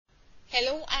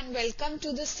Hello and welcome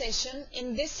to this session.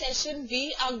 In this session,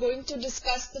 we are going to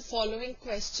discuss the following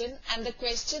question, and the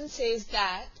question says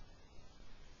that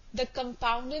the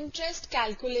compound interest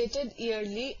calculated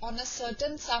yearly on a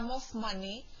certain sum of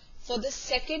money for the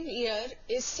second year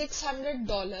is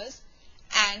 $600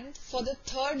 and for the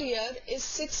third year is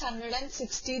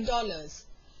 $660.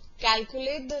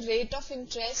 Calculate the rate of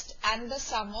interest and the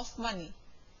sum of money.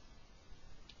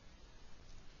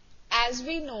 As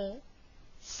we know,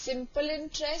 simple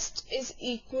interest is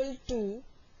equal to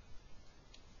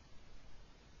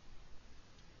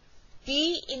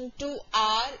P into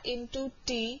R into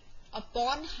T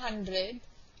upon 100,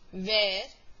 where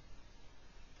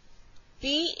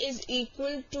P is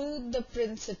equal to the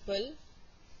principal,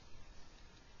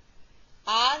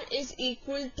 R is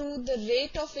equal to the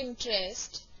rate of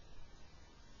interest,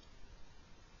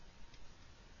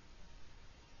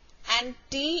 and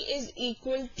T is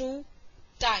equal to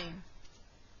time.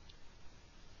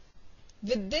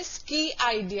 With this key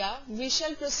idea, we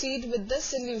shall proceed with the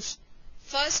solution.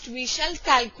 First, we shall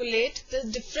calculate the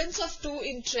difference of two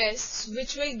interests,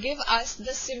 which will give us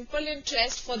the simple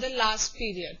interest for the last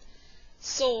period.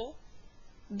 So,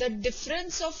 the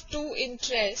difference of two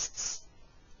interests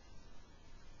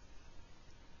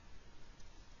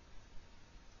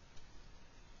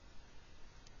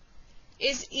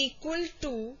is equal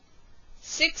to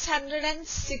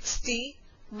 660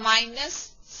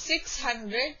 minus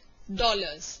 $600,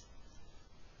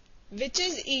 which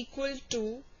is equal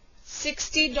to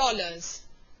 $60.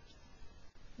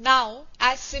 Now,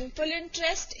 as simple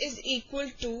interest is equal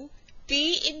to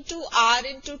P into R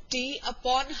into T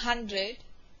upon 100,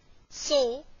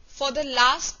 so for the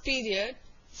last period,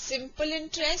 simple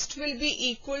interest will be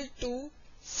equal to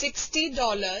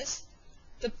 $60.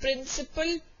 The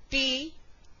principal P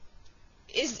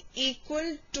is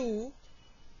equal to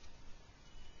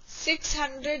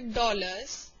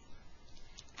 $600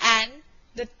 and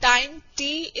the time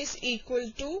T is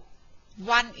equal to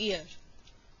 1 year.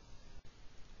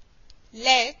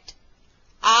 Let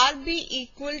R be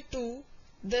equal to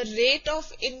the rate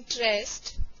of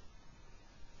interest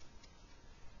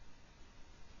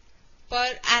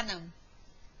per annum,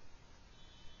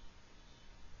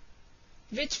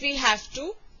 which we have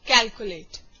to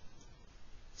calculate.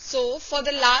 So, for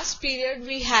the last period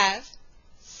we have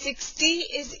 60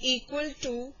 is equal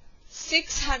to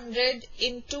 600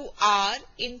 into R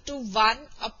into 1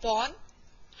 upon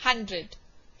 100.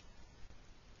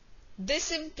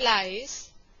 This implies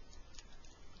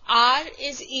R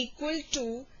is equal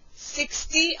to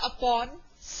 60 upon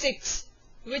 6,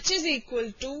 which is equal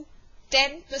to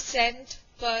 10%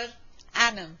 per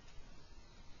annum.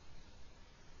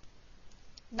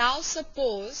 Now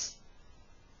suppose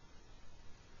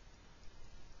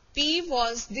P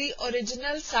was the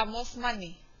original sum of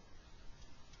money.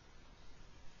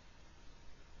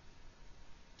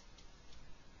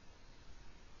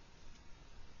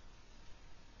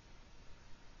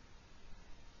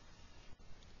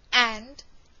 And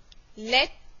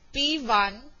let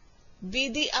P1 be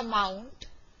the amount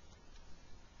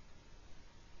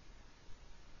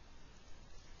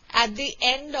at the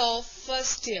end of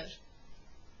first year.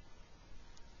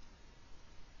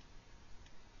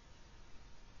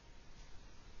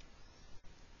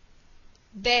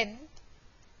 Then,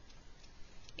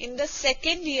 in the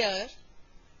second year,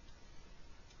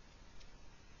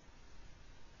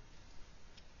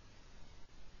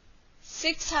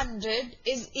 $600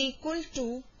 is equal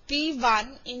to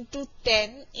P1 into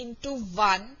 10 into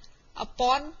 1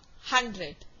 upon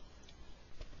 100,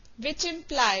 which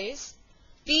implies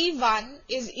P1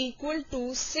 is equal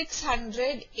to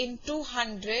 600 into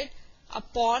 100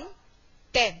 upon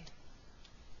 10.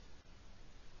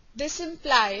 This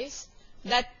implies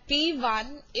that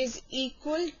P1 is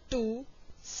equal to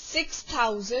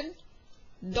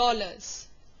 $6,000.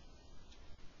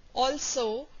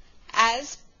 Also,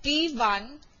 as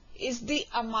P1 is the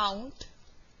amount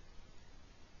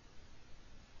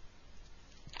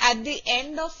at the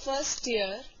end of first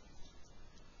year,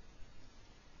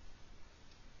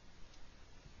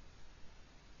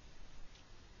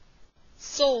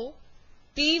 so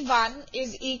P1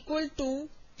 is equal to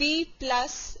P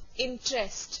plus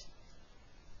interest.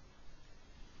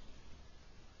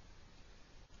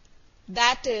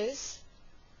 That is,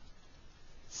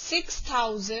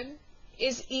 6,000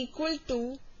 is equal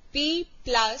to P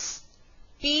plus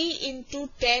P into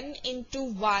 10 into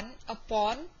 1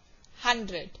 upon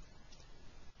 100.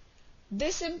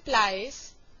 This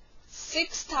implies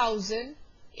 6,000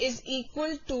 is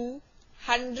equal to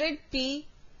 100p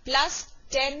plus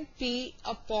 10p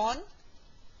upon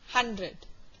 100.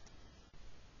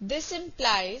 This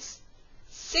implies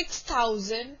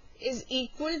 6,000 is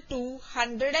equal to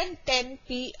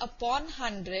 110p upon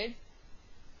 100,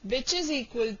 which is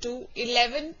equal to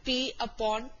 11p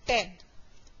upon 10.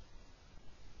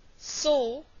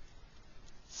 So,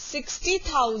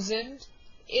 60,000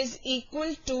 is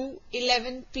equal to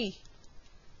 11p,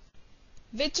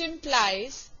 which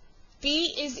implies p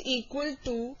is equal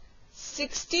to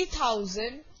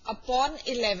 60,000 upon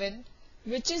 11,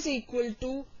 which is equal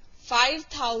to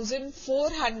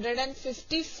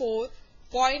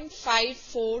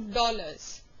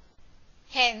 $5,454.54.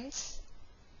 Hence,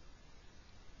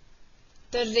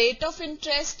 the rate of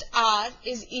interest R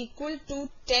is equal to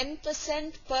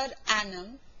 10% per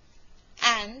annum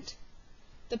and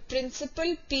the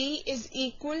principal P is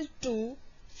equal to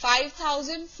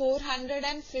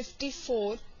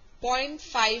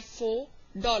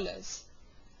 $5,454.54.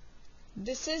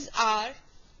 This is our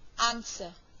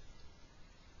answer.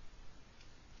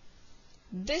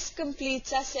 This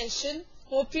completes our session.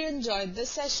 Hope you enjoyed the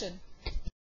session.